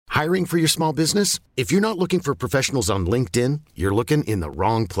Hiring for your small business? If you're not looking for professionals on LinkedIn, you're looking in the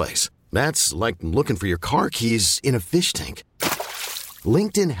wrong place. That's like looking for your car keys in a fish tank.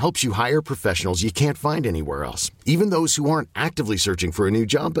 LinkedIn helps you hire professionals you can't find anywhere else, even those who aren't actively searching for a new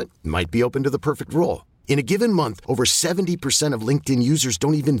job but might be open to the perfect role. In a given month, over 70% of LinkedIn users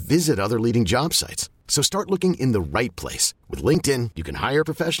don't even visit other leading job sites. So start looking in the right place. With LinkedIn, you can hire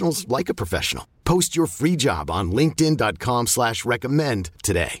professionals like a professional. Post your free job on linkedin.com/recommend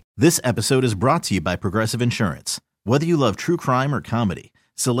today. This episode is brought to you by Progressive Insurance. Whether you love true crime or comedy,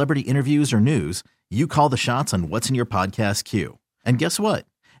 celebrity interviews or news, you call the shots on what's in your podcast queue. And guess what?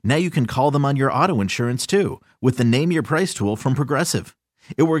 Now you can call them on your auto insurance too with the Name Your Price tool from Progressive.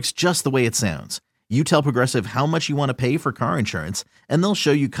 It works just the way it sounds. You tell Progressive how much you want to pay for car insurance, and they'll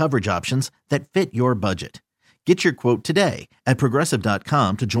show you coverage options that fit your budget. Get your quote today at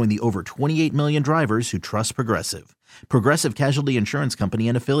Progressive.com to join the over 28 million drivers who trust Progressive. Progressive Casualty Insurance Company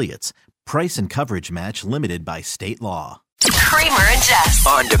and Affiliates. Price and coverage match limited by state law. Kramer and Jess.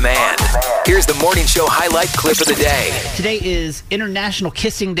 On demand. Here's the morning show highlight clip of the day. Today is International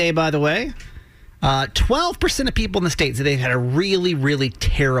Kissing Day, by the way. 12% of people in the States say they've had a really, really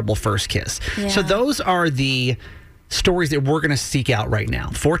terrible first kiss. Yeah. So those are the stories that we're going to seek out right now.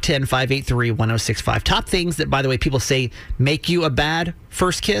 410-583-1065. Top things that, by the way, people say make you a bad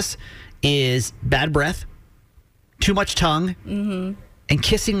first kiss is bad breath, too much tongue, and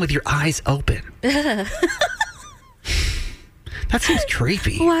kissing with your eyes open. That seems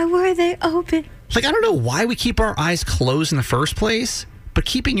creepy. Why were they open? Like, I don't know why we keep our eyes closed in the first place, but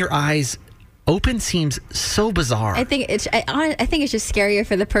keeping your eyes open seems so bizarre. I think it's just scarier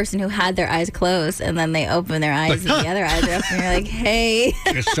for the person who had their eyes closed and then they open their eyes and the other eyes are open and you're like, hey.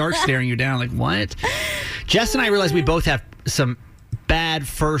 A shark staring you down like, what? Jess and I realized we both have some bad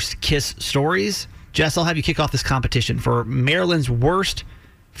first kiss stories. Jess, I'll have you kick off this competition for Maryland's worst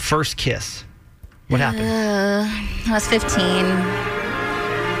first kiss. What happened? I was 15.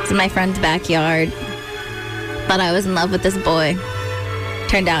 It's in my friend's backyard. Thought I was in love with this boy.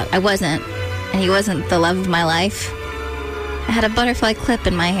 Turned out I wasn't. And he wasn't the love of my life. I had a butterfly clip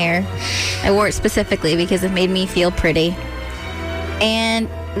in my hair. I wore it specifically because it made me feel pretty. And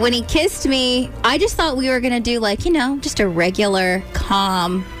when he kissed me, I just thought we were going to do just a regular,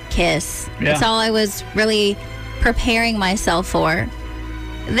 calm kiss. Yeah. That's all I was really preparing myself for.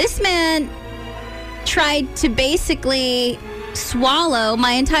 This man tried to basically swallow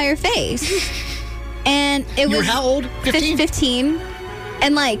my entire face. And it was... You were how old? 15? 15.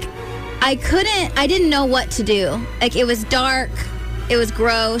 And I didn't know what to do. It was dark, it was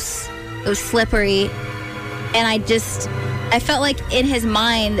gross, it was slippery, and I felt like in his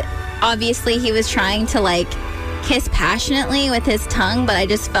mind, obviously he was trying to kiss passionately with his tongue, but I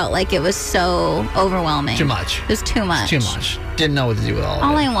just felt like it was so overwhelming. Too much. It was too much. Too much. Didn't know what to do with all of it.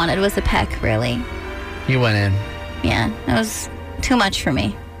 All I wanted was a peck, really. You went in. Yeah, it was too much for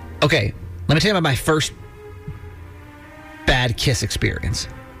me. Okay, let me tell you about my first bad kiss experience.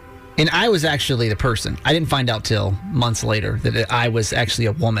 And I was actually the person. I didn't find out till months later that I was actually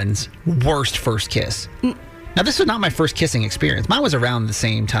a woman's worst first kiss. Now, this was not my first kissing experience. Mine was around the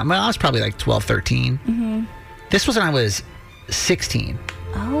same time. Well, I was probably 12, 13. Mm-hmm. This was when I was 16.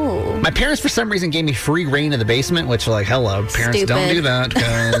 Oh. My parents, for some reason, gave me free reign in the basement, which, hello, parents Stupid. don't do that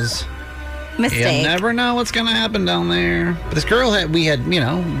because... Mistake. You never know what's going to happen down there. But this girl we had,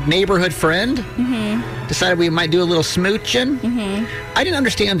 neighborhood friend. Mm-hmm. Decided we might do a little smooching. Mm-hmm. I didn't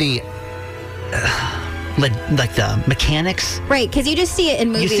understand the, the mechanics. Right, because you just see it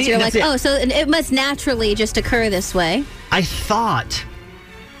in movies. You're like, oh, so it must naturally just occur this way. I thought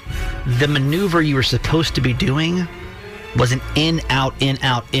the maneuver you were supposed to be doing was an in, out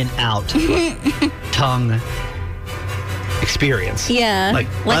tongue experience. Yeah. Like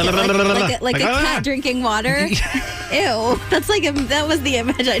a cat drinking water. Ew. That was the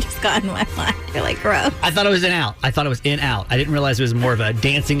image I just got in my mind. You're like, gross. I thought it was in, out. I didn't realize it was more of a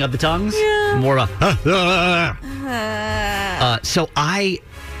dancing of the tongues. Yeah. More of a... So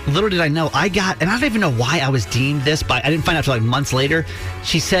little did I know, and I don't even know why I was deemed this, but I didn't find out until months later.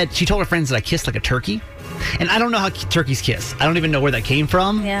 She told her friends that I kissed like a turkey. And I don't know how turkeys kiss. I don't even know where that came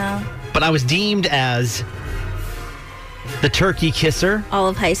from. Yeah. But I was deemed as... the turkey kisser. All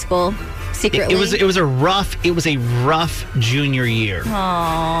of high school, secretly. It was a rough junior year.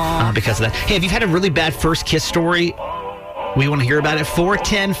 Aww. Because of that. Hey, if you've had a really bad first kiss story, we want to hear about it.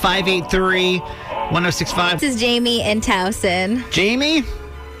 410-583-1065. This is Jamie in Towson. Jamie?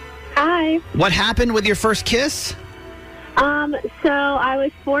 Hi. What happened with your first kiss? So I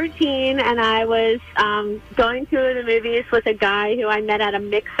was 14 and I was going to the movies with a guy who I met at a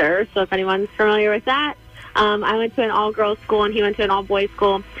mixer. So if anyone's familiar with that. I went to an all-girls school and he went to an all-boys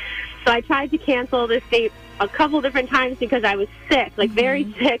school. So I tried to cancel this date a couple different times because I was sick, like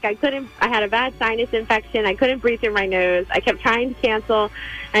very sick. I had a bad sinus infection. I couldn't breathe through my nose. I kept trying to cancel,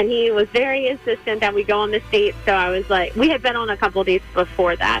 and he was very insistent that we go on this date. So I was like, we had been on a couple dates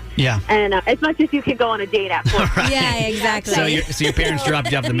before that. Yeah. And as much as you could go on a date at 14. Right. Yeah, exactly. So your parents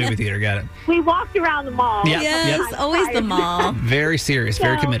dropped you off at the movie theater. Got it. We walked around the mall. Yeah. Yes, always the mall. Very serious.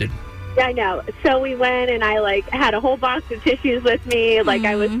 Very So- committed. I know. So we went, and I had a whole box of tissues with me. Like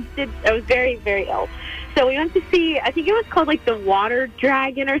I was very, very ill. So we went to see, I think it was called the Water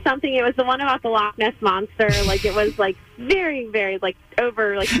Dragon or something. It was the one about the Loch Ness Monster. It was very, very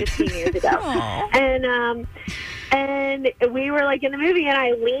over 15 years ago. And we were in the movie, and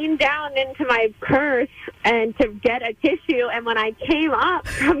I leaned down into my purse and to get a tissue. And when I came up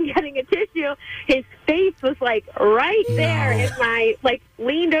from getting a tissue, his face was right there in my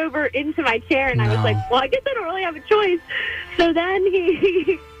leaned over into my chair, and I was like, well, I guess I don't really have a choice. So then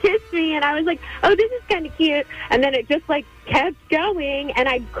he kissed me, and I was like, oh, this is kind of cute. And then it just kept going, and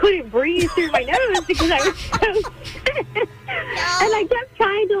I couldn't breathe through my nose because I was so sick. And I kept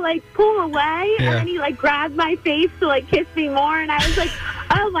trying to pull away, and then he grabbed my face to kiss me more, and I was like,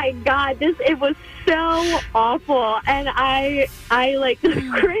 oh my God, it was so awful. And I cringe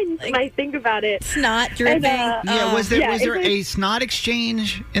when I think about it. Snot dripping. Yeah, was there a snot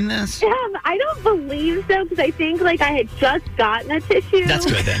exchange in this? I don't believe so, because I think I had just gotten a tissue. That's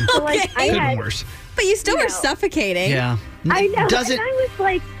good then. So, I Good had, and worse. But you still were suffocating. Yeah. I know. Does it? And I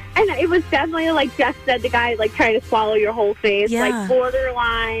was and it was definitely Jeff said, the guy trying to swallow your whole face, Yeah.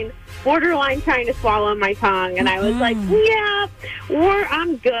 borderline trying to swallow my tongue, and I was like, yeah,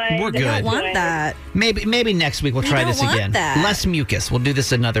 I'm good. We're good. I don't want that. Maybe next week we'll try don't this want again. that. Less mucus. We'll do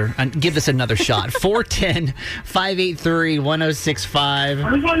this give this another shot.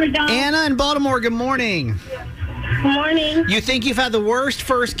 410-583-1065. Anna in Baltimore, good morning. Morning. You think you've had the worst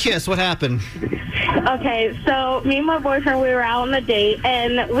first kiss. What happened? Okay, so me and my boyfriend, we were out on a date,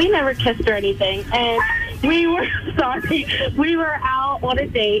 and we never kissed or anything. And we were out on a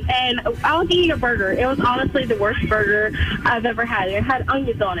date, and I was eating a burger. It was honestly the worst burger I've ever had. It had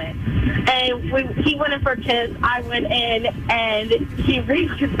onions on it. And he went in for a kiss. I went in, and he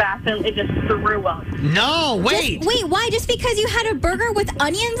reached his bathroom and just threw up. No, wait. Wait, why? Just because you had a burger with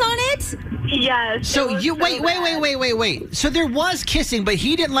onions on it? Yes. So you wait. So there was kissing, but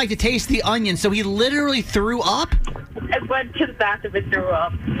he didn't like to taste the onion, so he literally threw up? I went to the bathroom and threw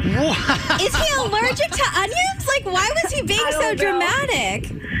up. What? Is he allergic to onions? Why was he being I so don't know.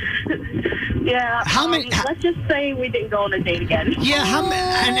 dramatic? Yeah. How many- Let's just say we didn't go on a date again. Yeah,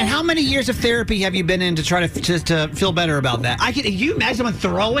 and how many years of therapy have you been in to try to feel better about that? Can you imagine someone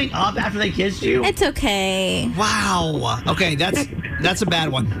throwing up after they kissed you? It's okay. Wow. Okay, that's a bad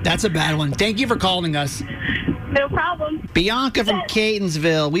one. That's a bad one. Thank you for calling us. No problem. Bianca from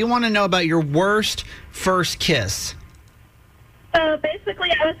Catonsville. We want to know about your worst first kiss. So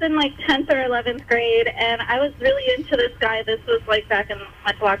basically, I was in 10th or 11th grade, and I was really into this guy. This was back in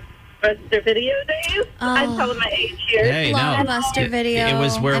my Blockbuster video days. I'm telling my age here. Hey, Blockbuster video. It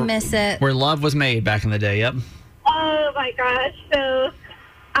was where I miss it. Where love was made back in the day. Yep. Oh my gosh! So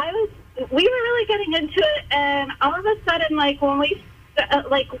we were really getting into it, and all of a sudden, when we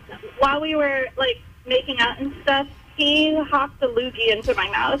while we were making out and stuff, he hopped a loogie into my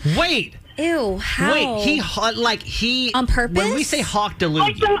mouth. Wait. Ew, how? Wait, he On purpose? When we say hawked a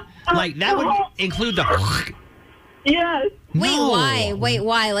loogie, that would include the. Yes. Wait, No. why? Wait,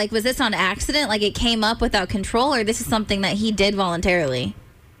 why? Was this on accident? It came up without control, or this is something that he did voluntarily?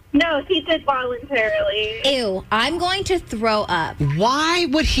 No, he did voluntarily. Ew, I'm going to throw up. Why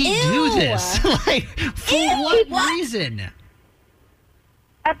would he do Ew. this? For what reason?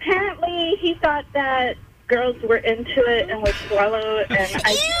 Apparently, he thought that girls were into it and would swallow. And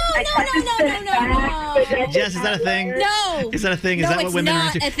No. Jess, is that a thing? No. Is that a thing? Is No, that what it's women are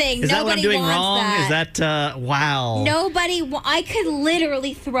not into? a thing. Is that what I'm Nobody doing wants wrong? that. Is that wow? I could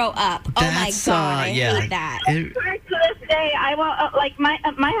literally throw up. Oh my That's, God, I yeah. hate that. To this day, I won't. My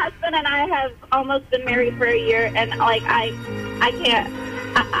husband and I have almost been married for a year, and I can't.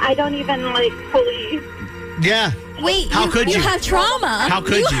 I don't even fully. Yeah. Wait, How could you? You have trauma. How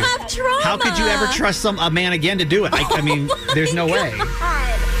could you? You have trauma. How could you ever trust a man again to do it? I mean, there's no way.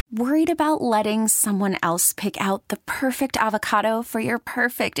 Worried about letting someone else pick out the perfect avocado for your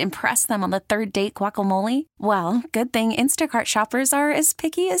perfect impress them on the third date guacamole? Well, good thing Instacart shoppers are as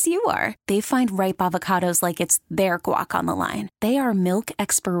picky as you are. They find ripe avocados like it's their guac on the line. They are milk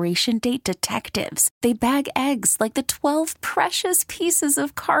expiration date detectives. They bag eggs like the 12 precious pieces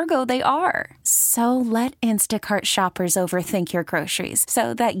of cargo they are. So let Instacart shoppers overthink your groceries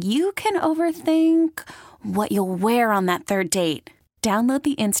so that you can overthink what you'll wear on that third date. Download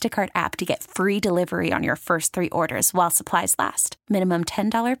the Instacart app to get free delivery on your first 3 orders while supplies last. Minimum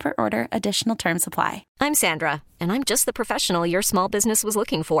 $10 per order. Additional terms apply. I'm Sandra, and I'm just the professional your small business was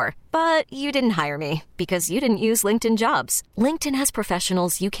looking for. But you didn't hire me because you didn't use LinkedIn Jobs. LinkedIn has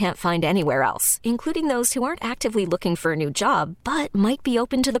professionals you can't find anywhere else, including those who aren't actively looking for a new job, but might be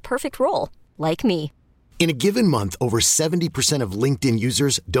open to the perfect role, like me. In a given month, over 70% of LinkedIn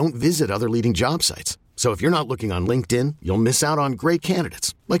users don't visit other leading job sites. So if you're not looking on LinkedIn, you'll miss out on great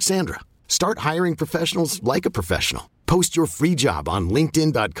candidates like Sandra. Start hiring professionals like a professional. Post your free job on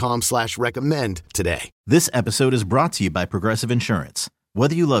linkedin.com/recommend today. This episode is brought to you by Progressive Insurance.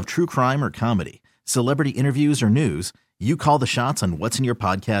 Whether you love true crime or comedy, celebrity interviews or news, you call the shots on what's in your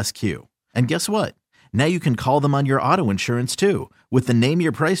podcast queue. And guess what? Now you can call them on your auto insurance too with the Name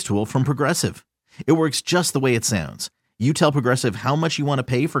Your Price tool from Progressive. It works just the way it sounds. You tell Progressive how much you want to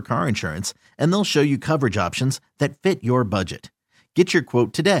pay for car insurance, and they'll show you coverage options that fit your budget. Get your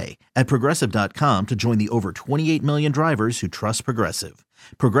quote today at Progressive.com to join the over 28 million drivers who trust Progressive.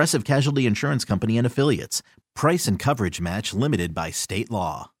 Progressive Casualty Insurance Company and Affiliates. Price and coverage match limited by state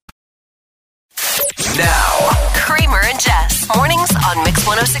law. Now, Kramer and Jess. Mornings on Mix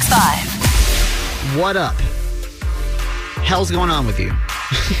 106.5. What up? Hell's going on with you?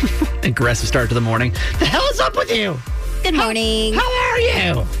 Aggressive start to the morning. The hell is up with you? Good morning. How are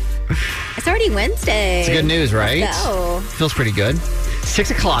you? It's already Wednesday. It's good news, right? Let's go. Feels pretty good. 6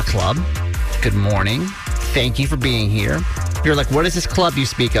 o'clock club. Good morning. Thank you for being here. If you're like, what is this club you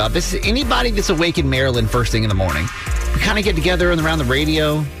speak of? This is anybody that's awake in Maryland first thing in the morning. We kind of get together and around the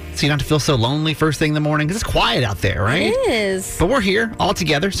radio so you don't have to feel so lonely first thing in the morning because it's quiet out there, right? It is. But we're here all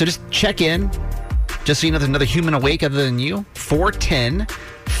together, so just check in. Just so you know there's another human awake other than you.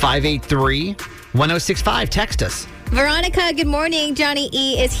 410-583-1065. Text us. Veronica, good morning. Johnny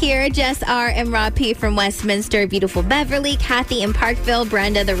E. is here. Jess R. and Rob P. from Westminster. Beautiful Beverly. Kathy in Parkville.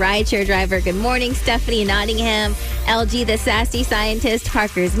 Brenda, the rideshare driver. Good morning. Stephanie in Nottingham. LG, the sassy scientist.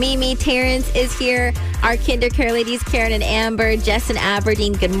 Parker's Mimi. Terrence is here. Our Kinder Care ladies, Karen and Amber. Jess in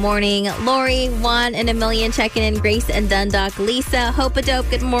Aberdeen. Good morning. Lori, Juan and Amelia checking in. Grace and Dundalk. Lisa, Hope-a-Dope.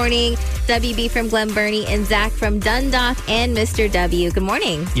 Good morning. WB from Glen Burnie and Zach from Dundalk and Mr. W. Good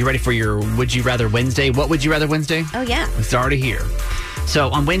morning. You ready for your Would You Rather Wednesday? What Would You Rather Wednesday? Oh, yeah. It's already here.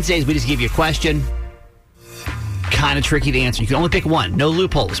 So on Wednesdays, we just give you a question. Kind of tricky to answer. You can only pick one. No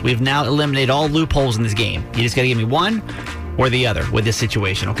loopholes. We've now eliminated all loopholes in this game. You just got to give me one or the other with this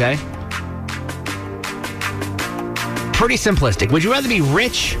situation, okay? Pretty simplistic. Would you rather be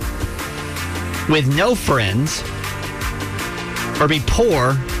rich with no friends or be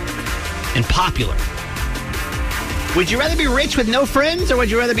poor and popular? Would you rather be rich with no friends or would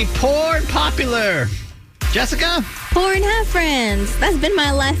you rather be poor and popular? Jessica? Poor and have friends. That's been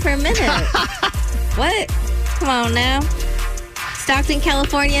my life for a minute. What? Come on now. Stockton,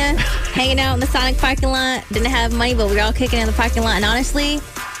 California, hanging out in the Sonic parking lot. Didn't have money, but we were all kicking in the parking lot. And honestly,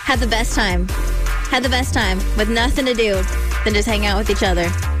 had the best time. Had the best time with nothing to do than just hang out with each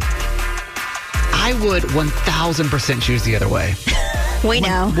other. I would 1,000% choose the other way. We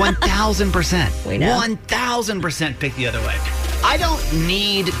know. 1,000%. We know. 1,000% pick the other way. I don't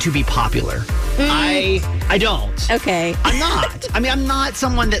need to be popular. I don't. Okay. I'm not. I mean, I'm not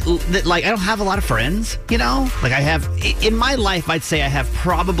someone that like, I don't have a lot of friends, you know? Like, I have, in my life, I'd say I have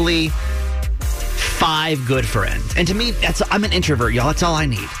probably 5 good friends. And to me, I'm an introvert, y'all. That's all I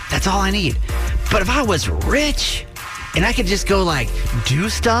need. That's all I need. But if I was rich and I could just go, like, do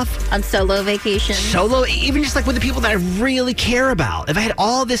stuff. On solo vacation. Solo, even just, like, with the people that I really care about. If I had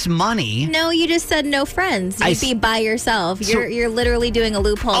all this money. No, you just said no friends. You'd be by yourself. You're literally doing a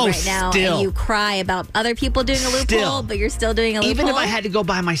loophole right now. Still. And you cry about other people doing a loophole, but you're still doing a loophole. Even if I had to go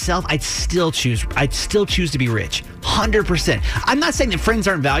by myself, I'd still choose to be rich. 100%. I'm not saying that friends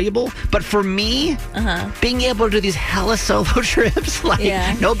aren't valuable, but for me, being able to do these hella solo trips, like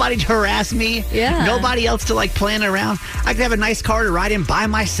nobody to harass me, nobody else to like plan around. I could have a nice car to ride in by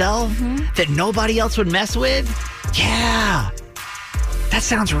myself that nobody else would mess with. Yeah. That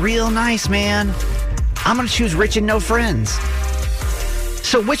sounds real nice, man. I'm going to choose rich and no friends.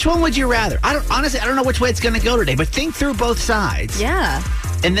 So which one would you rather? I don't know which way it's going to go today, but think through both sides. Yeah.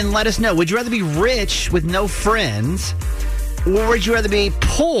 And then let us know. Would you rather be rich with no friends, or would you rather be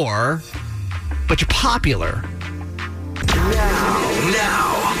poor, but you're popular?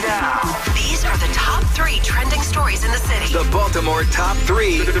 Now. These are the top 3 trending stories in the city. The Baltimore Top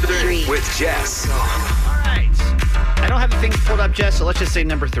 3 with Jess. All right. I don't have the thing pulled up, Jess, so let's just say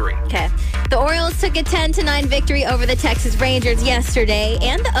number 3. Okay. The Orioles took a 10-9 victory over the Texas Rangers yesterday,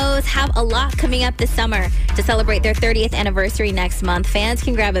 and the O's have a lot coming up this summer. To celebrate their 30th anniversary next month, fans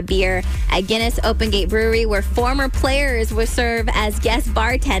can grab a beer at Guinness Open Gate Brewery, where former players will serve as guest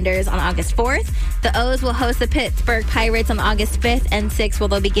bartenders on August 4th. The O's will host the Pittsburgh Pirates on August 5th and 6th, where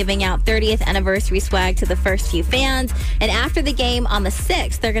they'll be giving out 30th anniversary swag to the first few fans. And after the game on the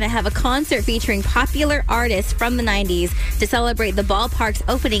 6th, they're going to have a concert featuring popular artists from the 90s to celebrate the ballpark's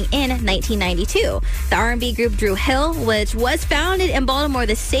opening in 1992. The R&B group Drew Hill, which was founded in Baltimore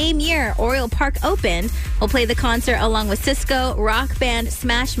the same year Oriole Park opened, will play the concert along with Cisco, rock band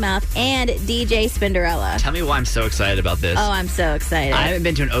Smash Mouth, and DJ Spinderella. Tell me why I'm so excited about this. Oh, I'm so excited. I haven't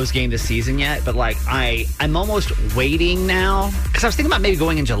been to an O's game this season yet, but I'm almost waiting now because I was thinking about maybe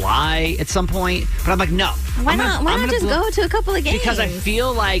going in July at some point, but I'm like, no. Why not just go to a couple of games? Because I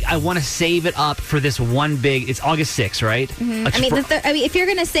feel like I want to save it up for this one big. It's August 6th, right? Mm-hmm.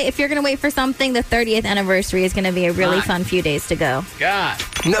 If you're gonna wait for something, the 30th anniversary is gonna be a really fun few days to go. God.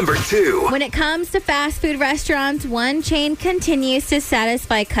 Number 2. When it comes to fast food restaurants, one chain continues to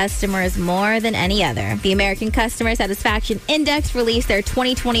satisfy customers more than any other. The American Customer Satisfaction Index released their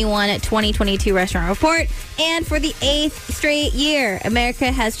 2021-2022 restaurant report, and for the 8th straight year,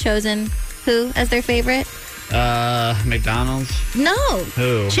 America has chosen who as their favorite? McDonald's? No.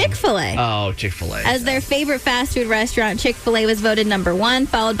 Who? Chick-fil-A. Oh, Chick-fil-A. As their favorite fast food restaurant, Chick-fil-A was voted number 1,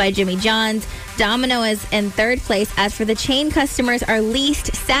 followed by Jimmy John's. Domino is in 3rd place. As for the chain customers are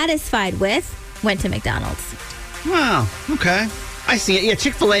least satisfied with, went to McDonald's. Wow. Okay. I see it. Yeah,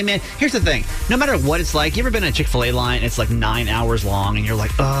 Chick-fil-A, man. Here's the thing. No matter what it's like, you ever been in a Chick-fil-A line, it's like 9 hours long, and you're like,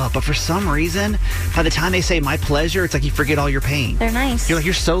 ugh. But for some reason, by the time they say my pleasure, it's like you forget all your pain. They're nice. You're like,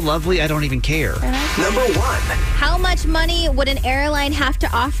 you're so lovely, I don't even care. Nice. Number 1. How much money would an airline have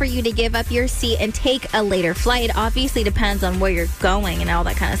to offer you to give up your seat and take a later flight? It obviously depends on where you're going and all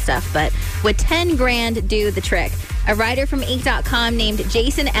that kind of stuff, but would 10 grand do the trick? A writer from Inc.com named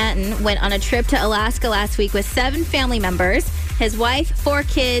Jason Atten went on a trip to Alaska last week with 7 family members, his wife, 4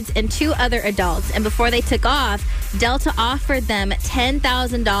 kids, and 2 other adults. And before they took off, Delta offered them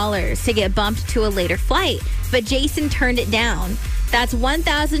 $10,000 to get bumped to a later flight. But Jason turned it down. That's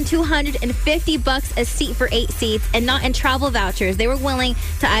 $1,250 a seat for 8 seats, and not in travel vouchers. They were willing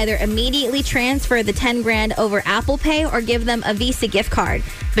to either immediately transfer the 10 grand over Apple Pay or give them a Visa gift card.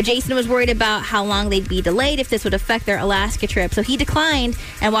 But Jason was worried about how long they'd be delayed if this would affect their Alaska trip. So he declined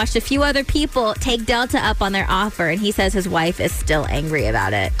and watched a few other people take Delta up on their offer. And he says his wife is still angry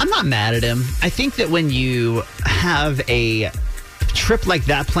about it. I'm not mad at him. I think that when you have a trip like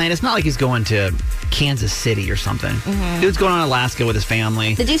that planned, it's not like he's going to Kansas City or something. Mm-hmm. Dude's going on Alaska with his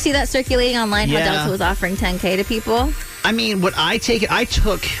family. Did you see that circulating online? Yeah. How Delta was offering $10K to people? I mean, I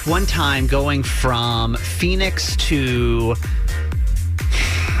took one time going from Phoenix to,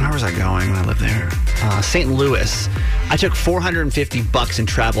 where was I going when I lived there? St. Louis. I took $450 in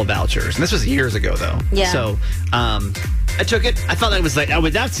travel vouchers, and this was years ago, though. Yeah. So, I took it. I thought that was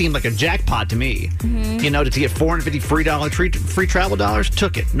that seemed like a jackpot to me. Mm-hmm. You know, to get $450 free travel dollars,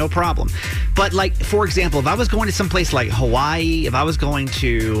 took it, no problem. But like, for example, if I was going to someplace like Hawaii, if I was going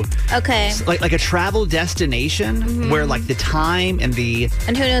to like a travel destination where like the time and who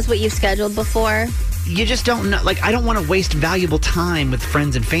knows what you've scheduled before. You just don't know. Like, I don't want to waste valuable time with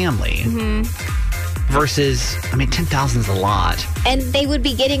friends and family. Mm-hmm. Versus, I mean, 10,000 is a lot. And they would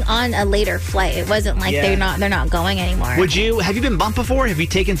be getting on a later flight. It wasn't like they're not going anymore. Have you been bumped before? Have you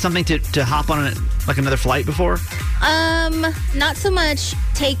taken something to hop on another flight before? Not so much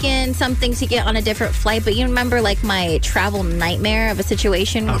taking something to get on a different flight, but you remember like my travel nightmare of a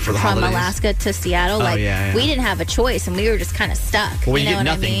situation from Alaska to Seattle. We didn't have a choice and we were just kind of stuck. Well, you know get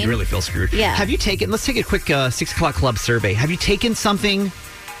nothing, what I mean? You really feel screwed. Yeah. Let's take a quick 6 o'clock club survey. Have you taken something?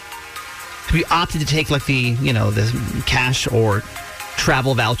 Have you opted to take like the cash or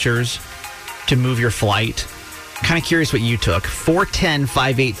travel vouchers to move your flight? Kind of curious what you took.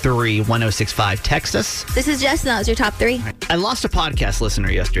 410-583-1065. Text us. This is Jess, and that was your top 3. I lost a podcast listener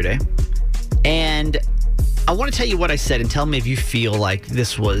yesterday, and I want to tell you what I said and tell me if you feel like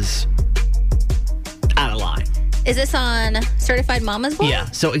this was out of line. Is this on Certified Mama's Boy? Yeah.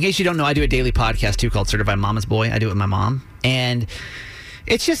 So in case you don't know, I do a daily podcast too called Certified Mama's Boy. I do it with my mom. And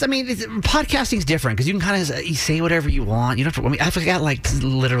it's just, podcasting's different because you can kind of say whatever you want. You don't have to, I've got like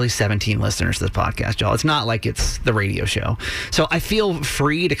literally 17 listeners to this podcast, y'all. It's not like it's the radio show. So I feel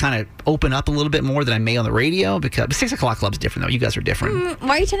free to kind of open up a little bit more than I may on the radio because 6 o'clock club's different though. You guys are different.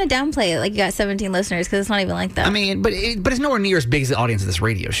 Why are you trying to downplay it? Like you got 17 listeners because it's not even like that. I mean, but it's nowhere near as big as the audience of this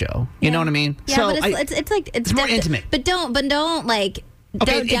radio show. You know what I mean? Yeah, so but it's more intimate. But don't like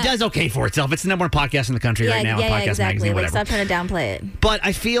Okay, it does okay for itself. It's the number one podcast in the country right now. Yeah, Podcast exactly. Magazine, Like, whatever. stop trying to downplay it. But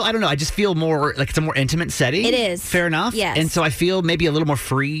I feel, I don't know, I just feel more like it's a more intimate setting. It is. Fair enough. Yes. And so I feel maybe a little more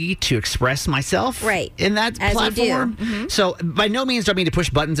free to express myself in that As platform. you do. Mm-hmm. So by no means do I mean to push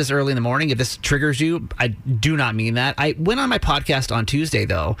buttons this early in the morning. If this triggers you, I do not mean that. I went on my podcast on Tuesday,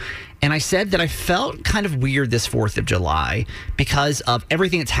 though, and I said that I felt kind of weird this 4th of July because of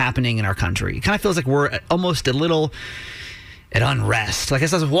everything that's happening in our country. It kind of feels like we're almost a little at unrest. Like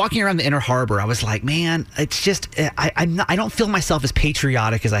as I was walking around the Inner Harbor, I was like, man, it's just, I don't feel myself as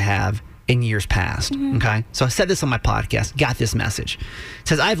patriotic as I have in years past. Okay. So I said this on my podcast, got this message. It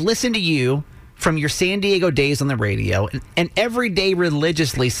says, I've listened to you from your San Diego days on the radio and every day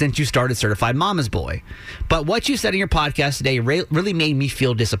religiously since you started Certified Mama's Boy. But what you said in your podcast today really made me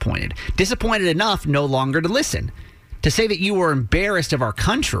feel disappointed. Disappointed enough no longer to listen. To say that you were embarrassed of our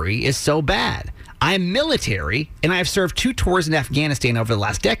country is so bad. I am military, and I have served 2 tours in Afghanistan over the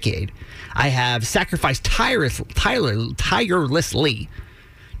last decade. I have sacrificed tirelessly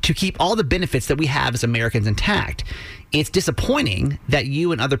to keep all the benefits that we have as Americans intact. It's disappointing that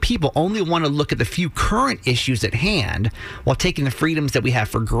you and other people only want to look at the few current issues at hand while taking the freedoms that we have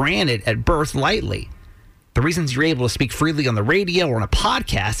for granted at birth lightly. The reasons you're able to speak freely on the radio or on a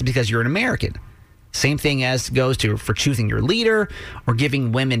podcast is because you're an American. Same thing as goes to for choosing your leader or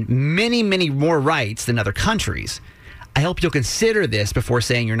giving women many, many more rights than other countries. I hope you'll consider this before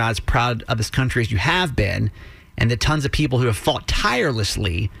saying you're not as proud of this country as you have been and the tons of people who have fought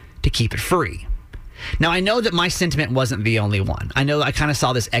tirelessly to keep it free. Now, I know that my sentiment wasn't the only one. I know I kind of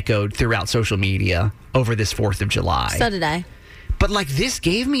saw this echoed throughout social media over this 4th of July. So did I. But like this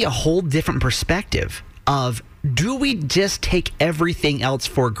gave me a whole different perspective of, do we just take everything else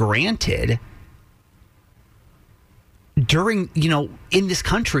for granted during, in this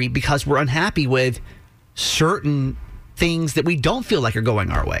country because we're unhappy with certain things that we don't feel like are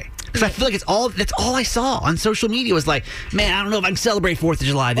going our way? Because I feel like that's all I saw on social media was like, man, I don't know if I can celebrate 4th of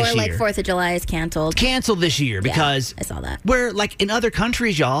July this year. Or like 4th of July is canceled. Canceled this year because I saw that. Where like in other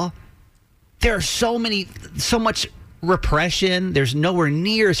countries, y'all, there are so much repression. There's nowhere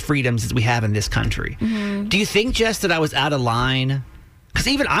near as freedoms as we have in this country. Mm-hmm. Do you think, Jess, that I was out of line? Because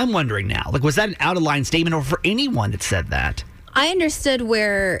even I'm wondering now, like, was that an out-of-line statement or for anyone that said that? I understood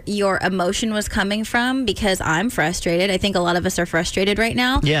where your emotion was coming from because I'm frustrated. I think a lot of us are frustrated right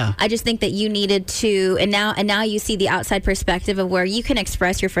now. Yeah. I just think that you needed to, and now you see the outside perspective of where you can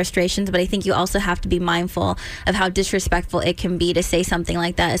express your frustrations, but I think you also have to be mindful of how disrespectful it can be to say something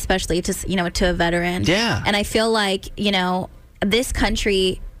like that, especially to a veteran. Yeah. And I feel like, this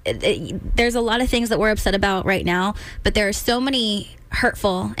country, there's a lot of things that we're upset about right now, but there are so many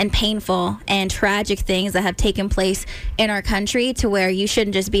hurtful and painful and tragic things that have taken place in our country to where you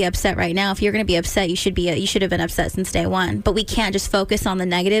shouldn't just be upset right now. If you're going to be upset, you should have been upset since day one. But we can't just focus on the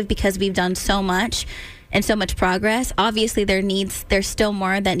negative because we've done so much and so much progress. Obviously, there's still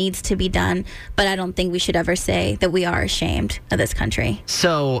more that needs to be done, but I don't think we should ever say that we are ashamed of this country.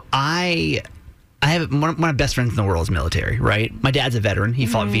 So I have one of my best friends in the world is military, right? My dad's a veteran. He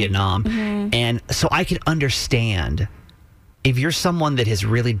fought in Vietnam. Mm-hmm. And so I could understand if you're someone that has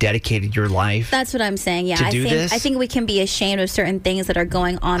really dedicated your life. That's what I'm saying. Yeah, I think we can be ashamed of certain things that are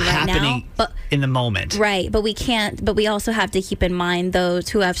going on right now, but in the moment. Right, but we can't. But we also have to keep in mind those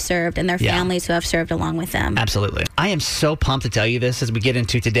who have served and their families who have served along with them. Absolutely. I am so pumped to tell you this as we get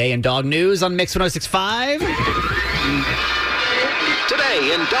into Today in Dog News on Mix 106.5.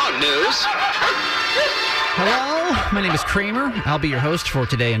 Today in Dog News. Hello, my name is Kramer. I'll be your host for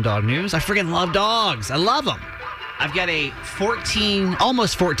Today in Dog News. I freaking love dogs. I love them. I've got a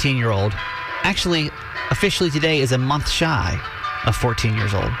almost 14-year-old. Actually, officially today is a month shy of 14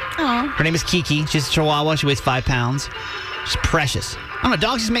 years old. Aww. Her name is Kiki. She's a Chihuahua. She weighs 5 pounds. She's precious. I don't know,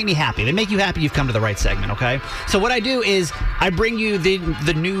 dogs just make me happy. They make you happy, you've come to the right segment, okay? So what I do is I bring you the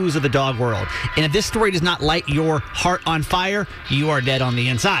news of the dog world. And if this story does not light your heart on fire, you are dead on the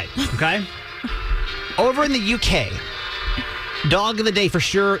inside, okay? Over in the UK, dog of the day for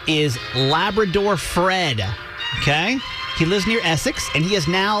sure is Labrador Fred. Okay? He lives near Essex, and he is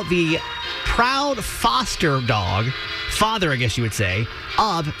now the proud foster dog, father, I guess you would say,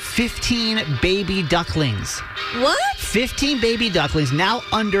 of 15 baby ducklings. What? 15 baby ducklings now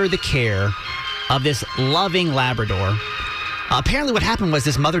under the care of this loving Labrador. Apparently what happened was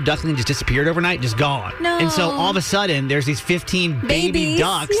this mother duckling just disappeared overnight, just gone. No. And so all of a sudden, there's these 15 baby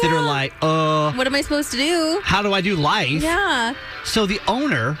ducks that are like, what am I supposed to do? How do I do life? Yeah. So the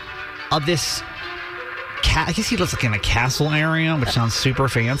owner of this I guess he lives like in a castle area, which sounds super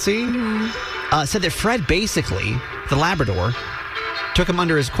fancy. Mm-hmm. Said that Fred basically, the Labrador, took him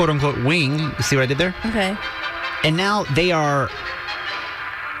under his quote-unquote wing. You see what I did there? Okay. And now they are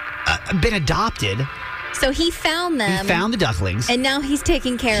been adopted. So he found them. He found the ducklings. And now he's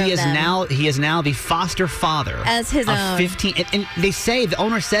taking care of them. He is now the foster father. As his of own. 15. And the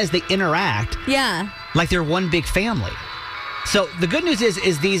owner says they interact. Yeah. Like they're one big family. So the good news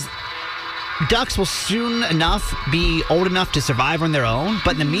is these ducks will soon enough be old enough to survive on their own.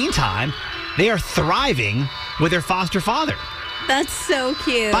 But in the meantime, they are thriving with their foster father. That's so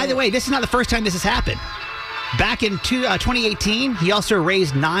cute. By the way, this is not the first time this has happened. Back in 2018, he also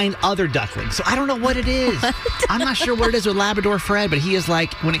raised 9 other ducklings. So I don't know what it is. I'm not sure what it is with Labrador Fred, but he is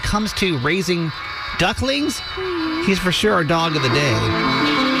like, when it comes to raising ducklings, he's for sure our dog of the day.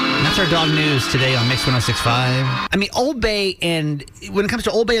 And that's our dog news today on Mix 106.5. I mean, Old Bay, and when it comes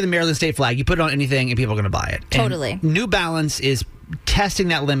to Old Bay or the Maryland State flag, you put it on anything and people are going to buy it. Totally. And New Balance is testing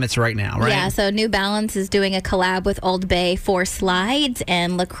that limits right now, right? Yeah, so New Balance is doing a collab with Old Bay for slides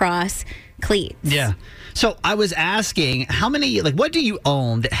and lacrosse cleats. Yeah. So I was asking, what do you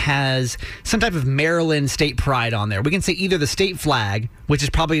own that has some type of Maryland state pride on there? We can say either the state flag, which is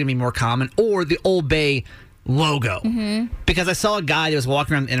probably going to be more common, or the Old Bay logo. Mm-hmm. Because I saw a guy that was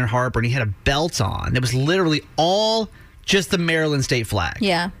walking around Inner Harbor and he had a belt on that was literally all just the Maryland state flag.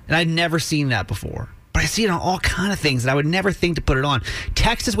 Yeah. And I'd never seen that before. But I see it on all kind of things, and I would never think to put it on.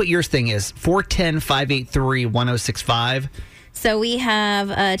 Text us what your thing is, 410-583-1065. So we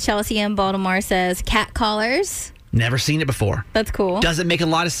have Chelsea in Baltimore says cat collars. Never seen it before. That's cool. Doesn't make a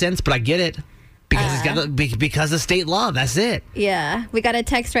lot of sense, but I get it. Because of state love. That's it. Yeah. We got a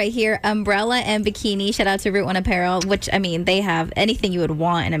text right here. Umbrella and bikini. Shout out to Route 1 Apparel, which, I mean, they have anything you would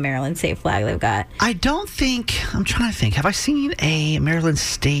want in a Maryland state flag they've got. I'm trying to think. Have I seen a Maryland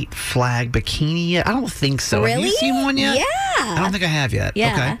state flag bikini yet? I don't think so. Really? Have you seen one yet? Yeah. I don't think I have yet.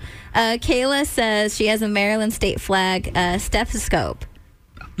 Yeah. Okay. Kayla says she has a Maryland state flag stethoscope.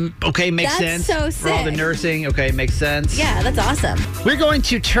 Okay, makes sense. That's so sick. For all the nursing, okay, makes sense. Yeah, that's awesome. We're going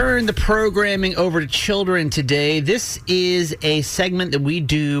to turn the programming over to children today. This is a segment that we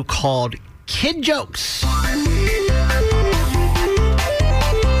do called Kid Jokes.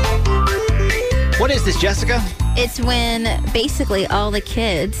 What is this, Jessica? It's when basically all the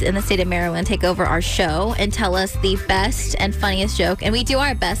kids in the state of Maryland take over our show and tell us the best and funniest joke, and we do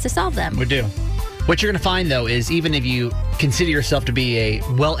our best to solve them. We do. What you're going to find, though, is even if you consider yourself to be a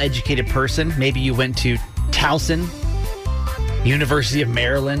well-educated person, maybe you went to Towson, University of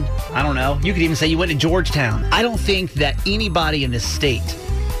Maryland, I don't know. You could even say you went to Georgetown. I don't think that anybody in this state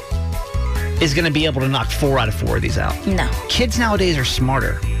is going to be able to knock 4 out of 4 of these out. No. Kids nowadays are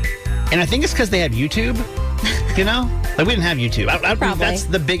smarter. And I think it's because they have YouTube, you know? Like, we didn't have YouTube. Probably. That's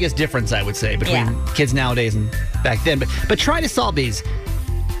the biggest difference, I would say, between kids nowadays and back then. But try to solve these.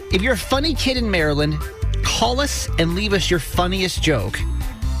 If you're a funny kid in Maryland, call us and leave us your funniest joke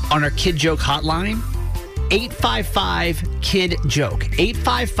on our Kid Joke hotline, 855-KID-JOKE.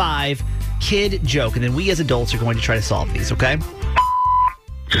 855-KID-JOKE. And then we as adults are going to try to solve these, okay?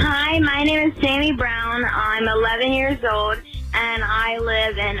 Hi, my name is Sammy Brown. I'm 11 years old, and I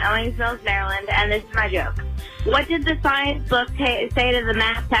live in Owings Mills, Maryland, and this is my joke. What did the science book say to the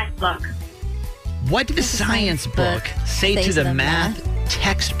math textbook? What did the science book say to the math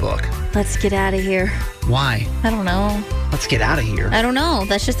textbook? Let's get out of here. Why? I don't know. Let's get out of here. I don't know.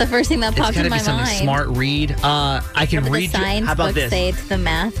 That's just the first thing that popped in my mind. It's got to be something smart. Read. I can what read the science you. How about book this? Say to the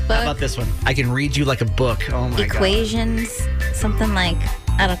math book? How about this one? I can read you like a book. Oh my Equations, something like.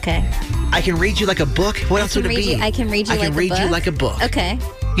 Okay. I can read you like a book. What else would it be? I can read you like a book. I can read you like a book. Okay.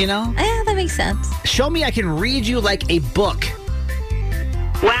 You know? Yeah, that makes sense. Show me I can read you like a book.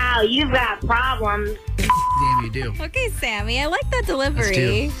 Wow, you've got problems. Damn, you do. Okay, Sammy, I like that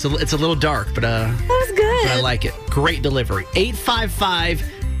delivery. It's a little dark, but that was good. But I like it. Great delivery.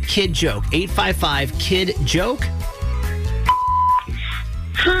 855-KID-JOKE. 855-KID-JOKE.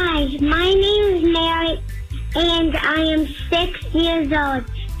 Hi, my name is Mary, and I am 6 years old,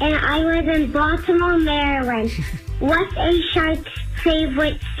 and I live in Baltimore, Maryland. What's a shark's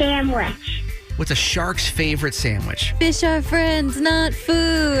favorite sandwich? What's a shark's favorite sandwich? Fish are friends, not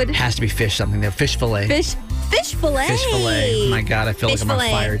food. Has to be fish something, though. Fish fillet. Fish fillet. Fish fillet. Oh my God, I feel like I'm on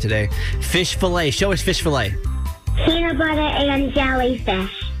fire today. Fish fillet. Show us fish fillet. Peanut butter and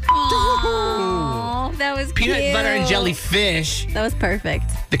jellyfish. Aww, that was cute. Peanut butter and jellyfish. That was perfect.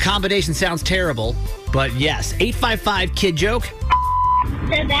 The combination sounds terrible, but yes. 855-KID-JOKE.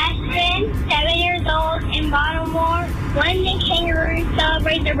 Sebastian, 7 years old, in Baltimore. When did kangaroos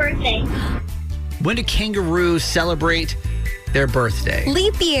celebrate their birthday? When do kangaroos celebrate their birthday?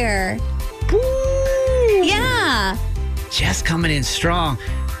 Leap year. Woo! Yeah. Jess coming in strong.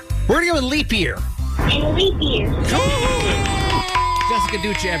 We're going to go with leap year. And leap year. Jessica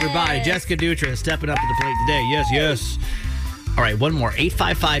Dutra, everybody. Jessica Dutra stepping up to the plate today. Yes, yes. All right, one more.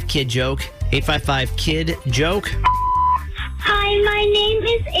 855-KID-JOKE. 855-KID-JOKE. Hi, my name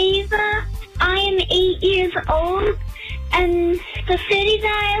is Ava. I am 8 years old, and the city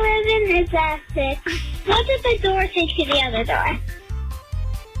that I live in is Essex. What did the door say to the other door?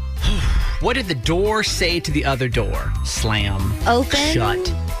 What did the door say to the other door? Slam. Open.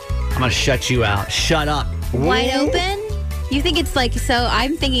 Shut. I'm going to shut you out. Shut up. Wide open? You think it's like, so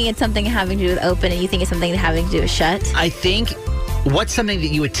I'm thinking it's something having to do with open, and you think it's something having to do with shut? I think what's something that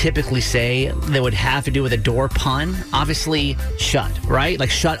you would typically say that would have to do with a door pun? Obviously, shut, right? Like,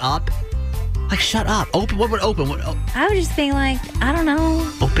 shut up. Like, shut up. Open. What would open? I was just thinking, like, I don't know.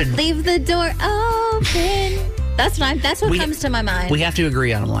 Open. Leave the door open. That's what comes to my mind. We have to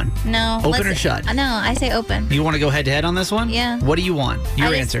agree on one. No. Open or shut? No, I say open. You want to go head-to-head on this one? Yeah. What do you want?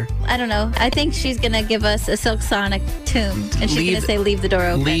 Your answer. I don't know. I think she's going to give us a Silk Sonic tune, and she's going to say, leave the door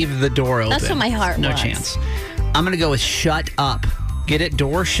open. Leave the door open. That's what my heart no wants. No chance. I'm going to go with shut up. Get it?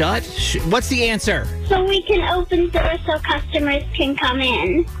 Door shut? What's the answer? So we can open doors so customers can come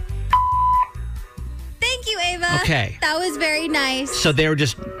in. Thank you, Ava. Okay. That was very nice. So they were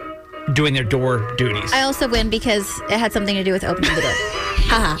just doing their door duties. I also win because it had something to do with opening the door.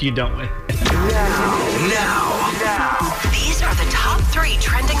 Haha. You don't win. Now. These are the top 3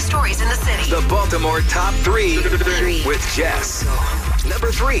 trending stories in the city. The Baltimore Top 3 with Jess.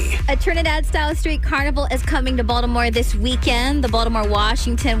 Number 3. A Trinidad-style street carnival is coming to Baltimore this weekend. The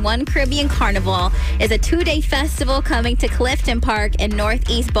Baltimore-Washington One Caribbean Carnival is a 2-day festival coming to Clifton Park in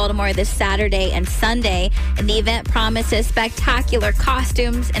Northeast Baltimore this Saturday and Sunday. And the event promises spectacular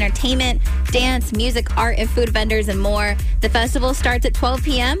costumes, entertainment, dance, music, art, and food vendors, and more. The festival starts at 12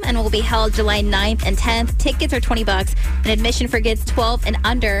 p.m. and will be held July 9th and 10th. Tickets are $20, and admission for kids 12 and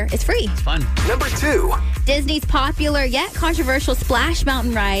under is free. It's fun. Number 2. Disney's popular yet controversial Splash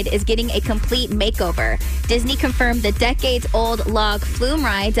Mountain ride is getting a complete makeover. Disney confirmed the decades-old log flume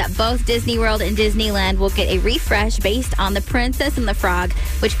rides at both Disney World and Disneyland will get a refresh based on The Princess and the Frog,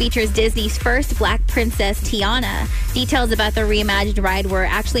 which features Disney's first black princess, Tiana. Details about the reimagined ride were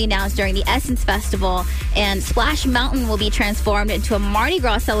actually announced during the Essence Festival, and Splash Mountain will be transformed into a Mardi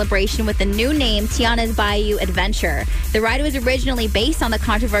Gras celebration with the new name Tiana's Bayou Adventure. The ride was originally based on the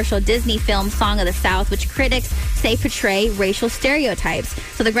controversial Disney film Song of the South, which critics say portray racial stereotypes.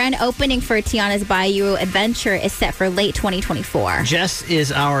 So the grand opening for Tiana's Bayou Adventure is set for late 2024. Jess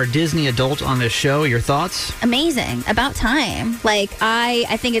is our Disney adult on this show. Your thoughts? Amazing. About time. Like,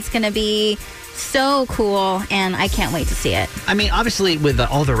 I think it's going to be so cool, and I can't wait to see it. I mean, obviously, with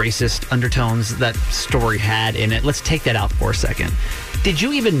all the racist undertones that story had in it, let's take that out for a second. Did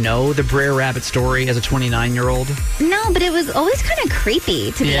you even know the Brer Rabbit story as a 29-year-old? No, but it was always kind of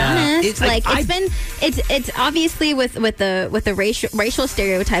creepy, to be honest. It's obviously with the racial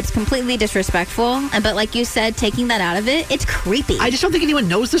stereotypes completely disrespectful. But like you said, taking that out of it, it's creepy. I just don't think anyone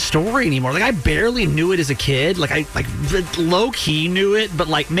knows the story anymore. Like, I barely knew it as a kid. Like, I low key knew it, but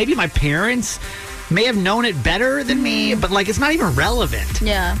like maybe my parents may have known it better than me. But like, it's not even relevant.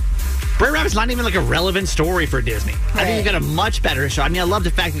 Yeah. Brer Rabbit's not even like a relevant story for Disney. Right. I think you got a much better show. I mean, I love the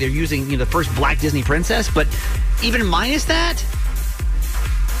fact that they're using the first black Disney princess, but even minus that,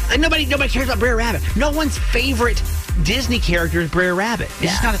 like, nobody cares about Brer Rabbit. No one's favorite Disney character is Brer Rabbit.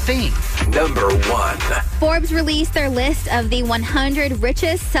 It's just not a thing. Number 1. Forbes released their list of the 100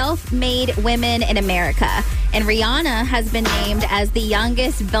 richest self-made women in America, and Rihanna has been named as the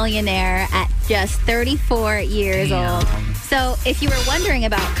youngest billionaire at just 34 years old. So if you were wondering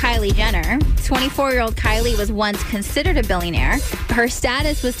about Kylie Jenner, 24-year-old Kylie was once considered a billionaire. Her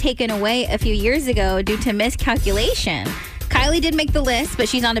status was taken away a few years ago due to miscalculation. Kylie did make the list, but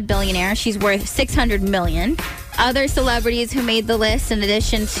she's not a billionaire. She's worth $600 million. Other celebrities who made the list, in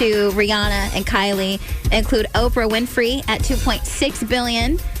addition to Rihanna and Kylie, include Oprah Winfrey at $2.6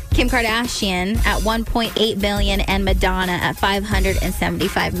 billion, Kim Kardashian at $1.8 billion, and Madonna at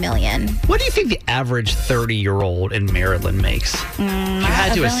 $575 million. What do you think the average 30-year-old in Maryland makes? You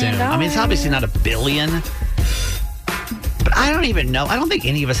had to assume. I mean, it's obviously not $1 billion. But I don't even know. I don't think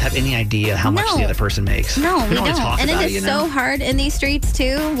any of us have any idea how much the other person makes. No, we don't. And it is so hard in these streets,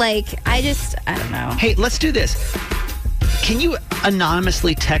 too. Like, I don't know. Hey, let's do this. Can you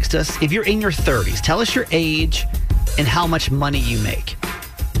anonymously text us if you're in your 30s? Tell us your age and how much money you make.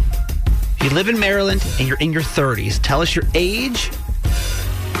 If you live in Maryland and you're in your 30s, tell us your age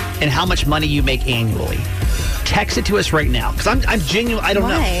and how much money you make annually. Text it to us right now. Because I'm genuine. I don't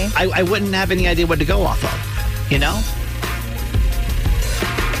know. I wouldn't have any idea what to go off of. You know?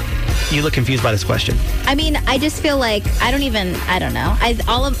 You look confused by this question. I mean, I just feel like I don't know.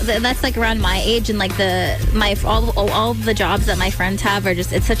 That's like around my age, and like all the jobs that my friends have are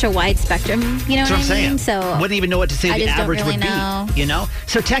just, it's such a wide spectrum. You know what I mean? So wouldn't even know what to say the average would be. You know?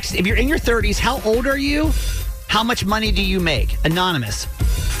 So text, if you're in your 30s, how old are you? How much money do you make? Anonymous.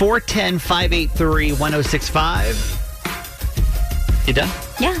 410-583-1065. You done?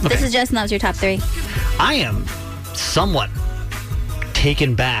 Yeah. Okay. This is Jess, and that was your top 3. I am somewhat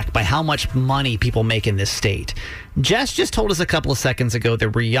taken back by how much money people make in this state. Jess just told us a couple of seconds ago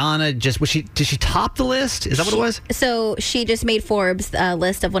that Rihanna did she top the list? Is that what it was? So she just made Forbes'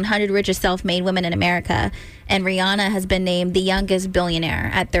 list of 100 richest self-made women in America, and Rihanna has been named the youngest billionaire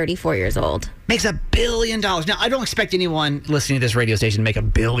at 34 years old. Makes $1 billion. Now, I don't expect anyone listening to this radio station to make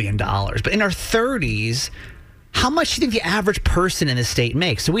 $1 billion, but in our 30s, how much do you think the average person in this state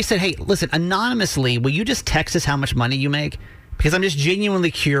makes? So we said, hey, listen, anonymously, will you just text us how much money you make? Because I'm just genuinely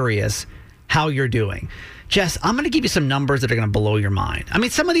curious how you're doing. Jess, I'm going to give you some numbers that are going to blow your mind. I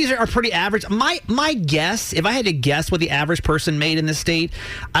mean, some of these are pretty average. My guess, if I had to guess what the average person made in this state,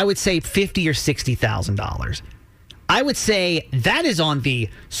 I would say $50,000 or $60,000. I would say that is on the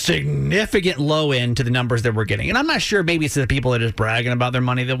significant low end to the numbers that we're getting. And I'm not sure, maybe it's the people that are just bragging about their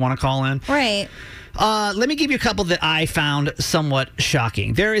money that want to call in. Right. Let me give you a couple that I found somewhat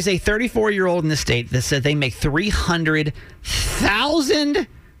shocking. There is a 34-year-old in the state that said they make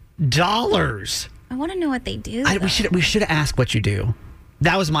 $300,000. I want to know what they do. We should have asked what you do.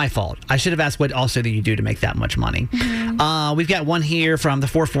 That was my fault. I should have asked what also do you do to make that much money. Mm-hmm. We've got one here from the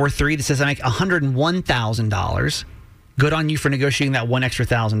 443 that says I make $101,000. Good on you for negotiating that one extra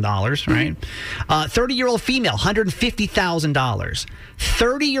 $1,000, right? 30-year-old female, $150,000.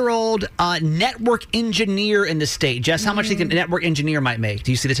 30-year-old network engineer in the state. Jess, how much do you think a network engineer might make?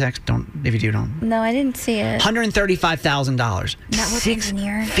 Do you see the text? If you do, don't. No, I didn't see it. $135,000. Network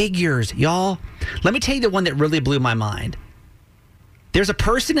engineer. Figures, y'all. Let me tell you the one that really blew my mind. There's a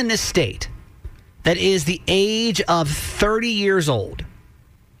person in this state that is the age of 30 years old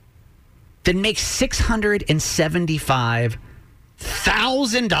that makes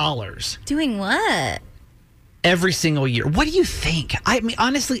 $675,000. Doing what? Every single year. What do you think? I mean,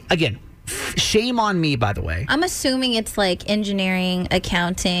 honestly, again, shame on me, by the way. I'm assuming it's like engineering,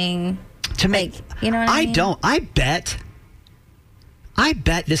 accounting. To make, you know what I mean? I don't. I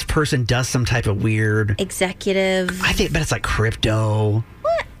bet this person does some type of weird executive. Bet it's like crypto,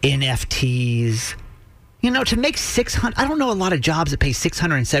 what? NFTs. You know, to make $600,000, I don't know a lot of jobs that pay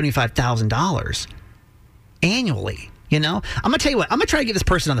 $675,000 annually. You know, I'm gonna tell you what. I'm gonna try to get this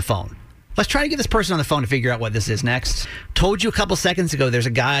person on the phone. Let's try to get this person on the phone to figure out what this is next. Told you a couple seconds ago, there's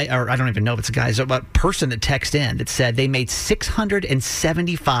a guy, or I don't even know if it's a guy, it's a person that texted in that said they made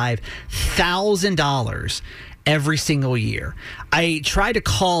 $675,000 every single year. I tried to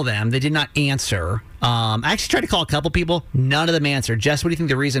call them. They did not answer. I actually tried to call a couple people. None of them answered. Jess, what do you think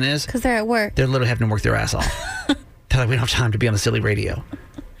the reason is? Because they're at work. They're literally having to work their ass off. They're like, we don't have time to be on the silly radio.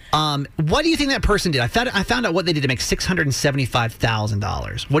 What do you think that person did? I found out what they did to make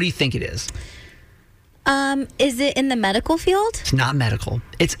 $675,000. What do you think it is? Is it in the medical field? It's not medical.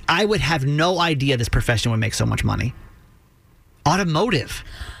 I would have no idea this profession would make so much money. Automotive.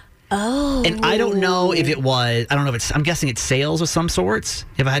 Oh. And I don't know if I'm guessing it's sales of some sorts,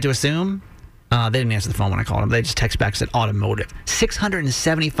 if I had to assume. They didn't answer the phone when I called them. They just text back and said automotive.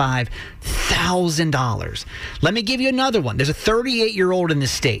 $675,000. Let me give you another one. There's a 38-year-old in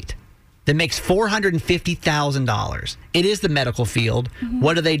this state that makes $450,000. It is the medical field. Mm-hmm.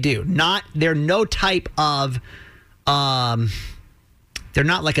 What do? They're no type of, they're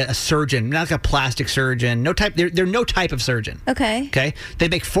not like a surgeon, not like a plastic surgeon. They're no type of surgeon. Okay. Okay. They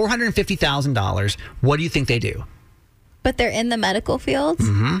make $450,000. What do you think they do? But they're in the medical field?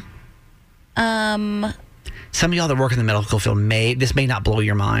 Mm-hmm. Some of y'all that work in the medical field this may not blow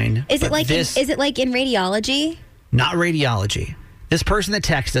your mind. Is it like in radiology? Not radiology. This person that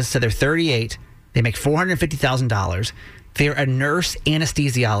texted us said they're 38. They make $450,000. They're a nurse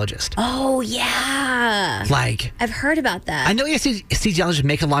anesthesiologist. Oh, yeah. Like, I've heard about that. I know anesthesiologists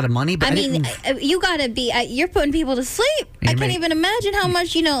make a lot of money, but you gotta be, you're putting people to sleep. I can't even imagine how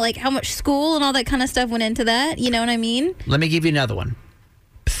much, how much school and all that kind of stuff went into that. You know what I mean? Let me give you another one.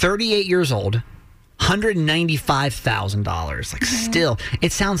 38 years old, $195,000. Like, still,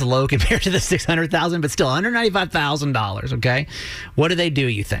 it sounds low compared to the $600,000, but still $195,000. Okay, what do they do?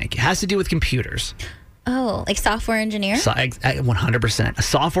 You think it has to do with computers? Oh, like software engineer? 100%. A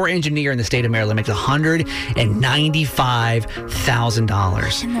software engineer in the state of Maryland makes $195,000.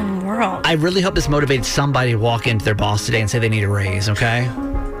 What in the world? I really hope this motivated somebody to walk into their boss today and say they need a raise. Okay,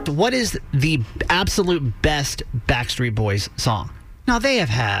 what is the absolute best Backstreet Boys song? Now, they have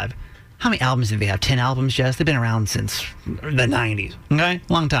had How many albums do they have? 10 albums, Jess? They've been around since the 90s, okay?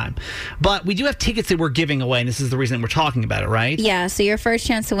 Long time. But we do have tickets that we're giving away, and this is the reason we're talking about it, right? Yeah, so your first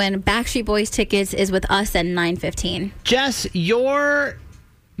chance to win Backstreet Boys tickets is with us at 9:15. Jess, if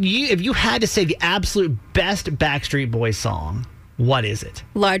you had to say the absolute best Backstreet Boys song, what is it?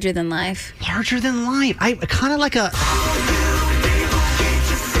 Larger Than Life. Larger Than Life. I kind of like a...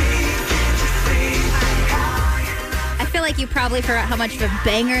 I feel like you probably forgot how much of a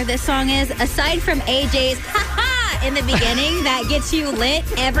banger this song is. Aside from AJ's ha-ha in the beginning that gets you lit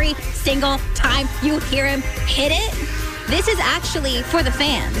every single time you hear him hit it, this is actually for the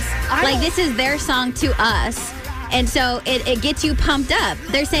fans. Like, this is their song to us. And so it gets you pumped up.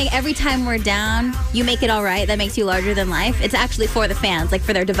 They're saying every time we're down, you make it all right. That makes you larger than life. It's actually for the fans, like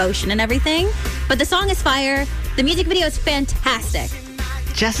for their devotion and everything. But the song is fire. The music video is fantastic.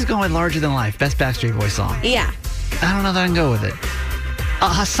 Jess is going with Larger Than Life, best Backstreet Boys song. Yeah. I don't know that I can go with it.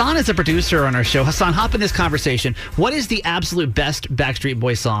 Hassan is a producer on our show. Hassan, hop in this conversation. What is the absolute best Backstreet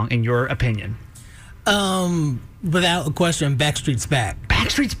Boys song in your opinion? Without a question, Backstreet's Back.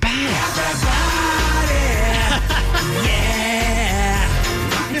 Backstreet's Back.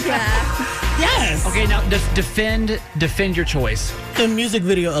 Yes. Okay, now defend your choice. The music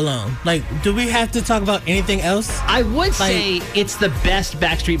video alone. Like, do we have to talk about anything else? I would say it's the best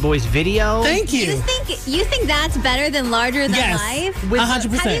Backstreet Boys video. Thank you. You think that's better than Larger Than Life?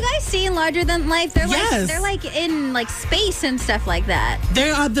 100%. Have you guys seen Larger Than Life? They're like in like space and stuff like that.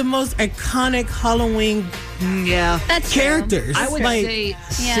 They are the most iconic Halloween that's characters. True. I would say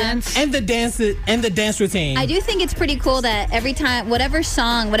since and the dance routine. I do think it's pretty cool that every time whatever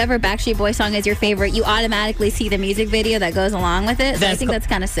Backstreet Boy song is your favorite, you automatically see the music video that goes along with it. So I think that's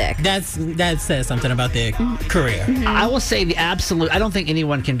kind of sick. That says something about their career. Mm-hmm. I will say the absolute. I don't think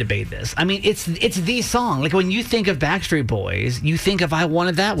anyone can debate this. I mean, it's the song. Like when you think of Backstreet Boys, you think of "I Want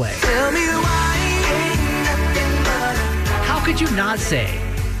It That Way." Tell me why ain't nothing but How could you not say?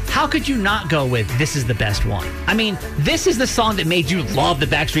 How could you not go with "This is the best one"? I mean, this is the song that made you love the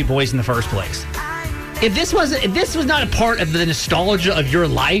Backstreet Boys in the first place. If this was not a part of the nostalgia of your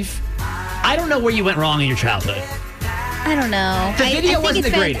life, I don't know where you went wrong in your childhood. I don't know. The video wasn't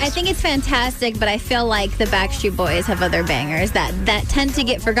the greatest. I think it's fantastic, but I feel like the Backstreet Boys have other bangers that tend to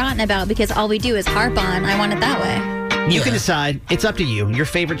get forgotten about because all we do is harp on "I Want It That Way." You can decide. It's up to you. Your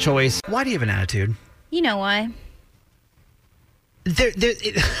favorite choice. Why do you have an attitude? You know why.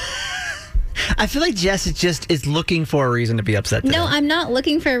 I feel like Jess is looking for a reason to be upset today. No, I'm not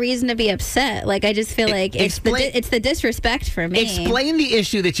looking for a reason to be upset. Like, I just feel like it's the disrespect for me. Explain the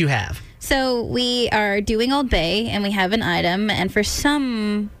issue that you have. So we are doing Old Bay, and we have an item, and for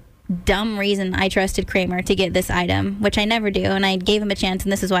some dumb reason, I trusted Kramer to get this item, which I never do, and I gave him a chance,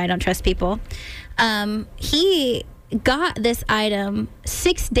 and this is why I don't trust people. He got this item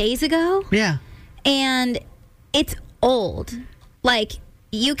 6 days ago. Yeah. And it's old. Like,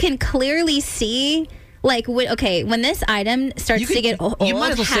 you can clearly see, like, when this item starts to get old, you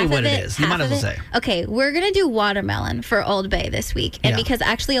might as well say what it is. You might as well say. Okay, we're going to do watermelon for Old Bay this week. And because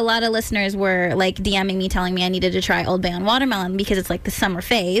actually a lot of listeners were, like, DMing me telling me I needed to try Old Bay on watermelon because it's, like, the summer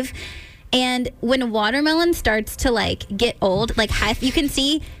fave. And when watermelon starts to, like, get old, like, you can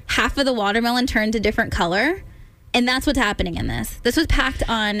see half of the watermelon turn to different color. And that's what's happening in this. This was packed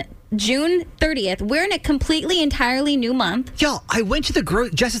on June 30th. We're in a completely, entirely new month. Yo, I went to the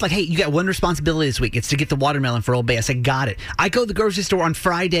grocery. Jess is like, hey, you got one responsibility this week. It's to get the watermelon for Old Bay. I said, got it. I go to the grocery store on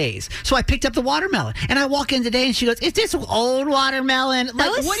Fridays. So I picked up the watermelon. And I walk in today and she goes, is this old watermelon? That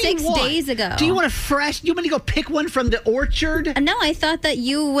was what 6 days ago. Do you want a fresh? You want me to go pick one from the orchard? No, I thought that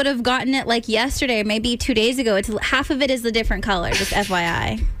you would have gotten it like yesterday or maybe 2 days ago. It's half of it is the different color, just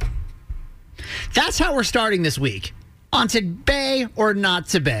FYI. That's how we're starting this week. On to Bay or not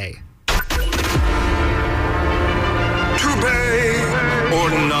to Bay? To Bay or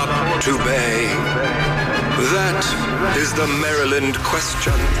not to Bay? That is the Maryland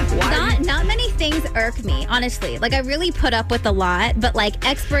question. Not many things irk me, honestly. Like, I really put up with a lot, but like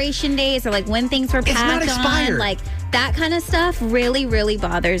expiration days or like when things were packed on, like that kind of stuff really, really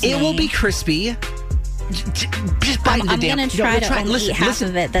bothers me. It will be crispy. Just bite into I'm going to try to only eat half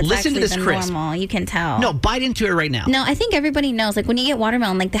of it. That's actually the normal. You can tell. No, bite into it right now. No, I think everybody knows. Like, when you get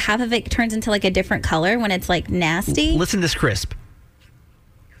watermelon, like the half of it turns into like a different color when it's like nasty. Listen to this crisp.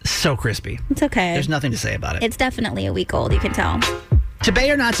 So crispy. It's okay. There's nothing to say about it. It's definitely a week old. You can tell. To Bay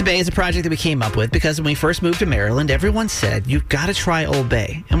or not to Bay is a project that we came up with because when we first moved to Maryland, everyone said, you've got to try Old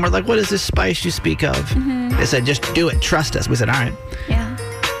Bay. And we're like, what is this spice you speak of? Mm-hmm. They said, just do it. Trust us. We said, all right. Yeah.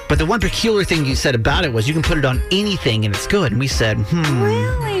 But the one peculiar thing you said about it was you can put it on anything and it's good. And we said,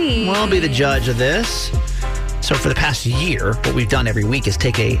 really? Well, I'll be the judge of this. So for the past year, what we've done every week is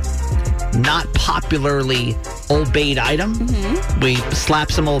take a not popularly Old Bay item. We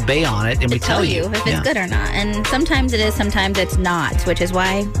slap some Old Bay on it and we tell you if it's good or not. And sometimes it is, sometimes it's not, which is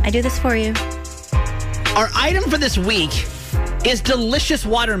why I do this for you. Our item for this week is delicious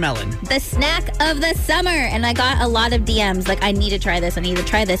watermelon. The snack of the summer. And I got a lot of DMs like, I need to try this.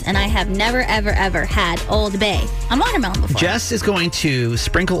 And I have never, ever, ever had Old Bay on watermelon before. Jess is going to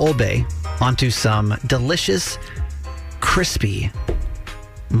sprinkle Old Bay onto some delicious, crispy,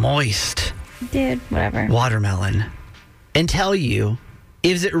 moist watermelon and tell you,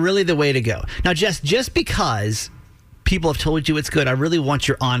 is it really the way to go? Now, Jess, just because people have told you it's good, I really want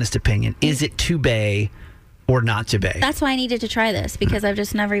your honest opinion. Is it to bay or not to bay? That's why I needed to try this, because I've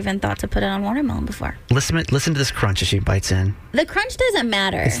just never even thought to put it on watermelon before. Listen to this crunch as she bites in. The crunch doesn't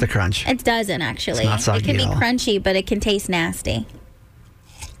matter. It's the crunch. It doesn't, actually. It's not soggy it can be at all. crunchy, but it can taste nasty.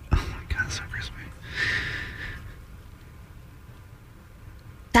 Oh my God, it's so crispy.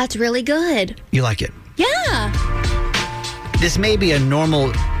 That's really good. You like it? Yeah. This may be a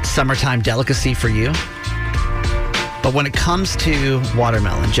normal summertime delicacy for you, but when it comes to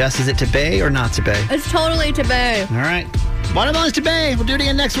watermelon, Jess, is it to bay or not to bay? It's totally to bay. All right. Watermelon's to bay. We'll do it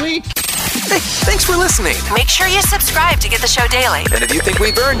again next week. Hey, thanks for listening. Make sure you subscribe to get the show daily. And if you think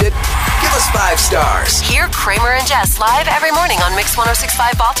we've earned it, give us 5 stars. Hear Kramer and Jess live every morning on Mix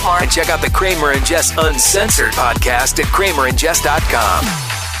 106.5 Baltimore. And check out the Kramer and Jess Uncensored podcast at kramerandjess.com.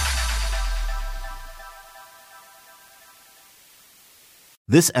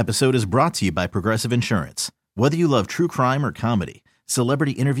 This episode is brought to you by Progressive Insurance. Whether you love true crime or comedy,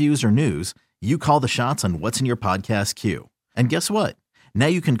 celebrity interviews or news, you call the shots on what's in your podcast queue. And guess what? Now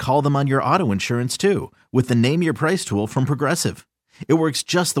you can call them on your auto insurance too with the Name Your Price tool from Progressive. It works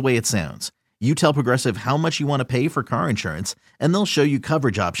just the way it sounds. You tell Progressive how much you want to pay for car insurance, and they'll show you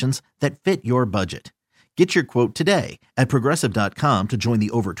coverage options that fit your budget. Get your quote today at Progressive.com to join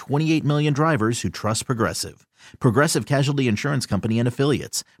the over 28 million drivers who trust Progressive. Progressive Casualty Insurance Company and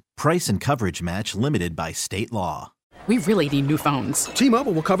Affiliates. Price and coverage match limited by state law. We really need new phones.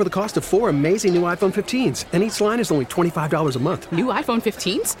 T-Mobile will cover the cost of 4 amazing new iPhone 15s, and each line is only $25 a month. New iPhone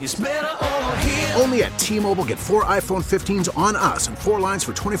 15s? It's better over here. Only at T-Mobile, get 4 iPhone 15s on us and 4 lines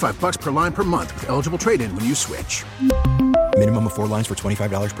for $25 per line per month with eligible trade-in when you switch. Minimum of 4 lines for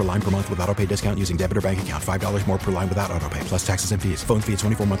 $25 per line per month with autopay discount using debit or bank account. $5 more per line without autopay, plus taxes and fees. Phone fee at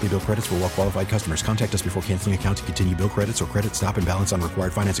 24 monthly bill credits for well-qualified customers. Contact us before canceling account to continue bill credits or credit stop and balance on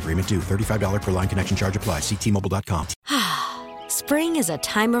required finance agreement due. $35 per line connection charge applies. See T-Mobile.com. Spring is a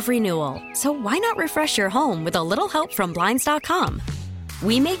time of renewal, so why not refresh your home with a little help from Blinds.com?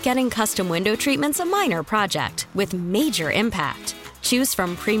 We make getting custom window treatments a minor project with major impact. Choose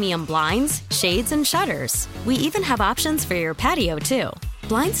from premium blinds, shades, and shutters. We even have options for your patio, too.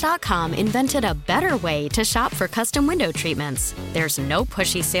 Blinds.com invented a better way to shop for custom window treatments. There's no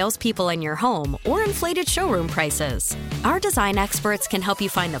pushy salespeople in your home or inflated showroom prices. Our design experts can help you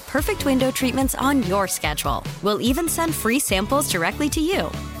find the perfect window treatments on your schedule. We'll even send free samples directly to you.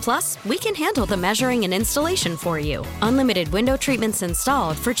 Plus, we can handle the measuring and installation for you. Unlimited window treatments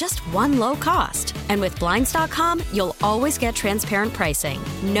installed for just one low cost. And with Blinds.com, you'll always get transparent pricing.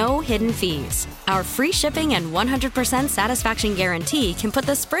 No hidden fees. Our free shipping and 100% satisfaction guarantee can put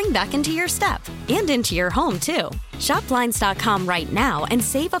the spring back into your step and into your home, too. Shop Blinds.com right now and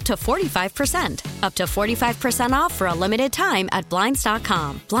save up to 45%. Up to 45% off for a limited time at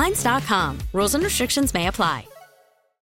Blinds.com. Blinds.com. Rules and restrictions may apply.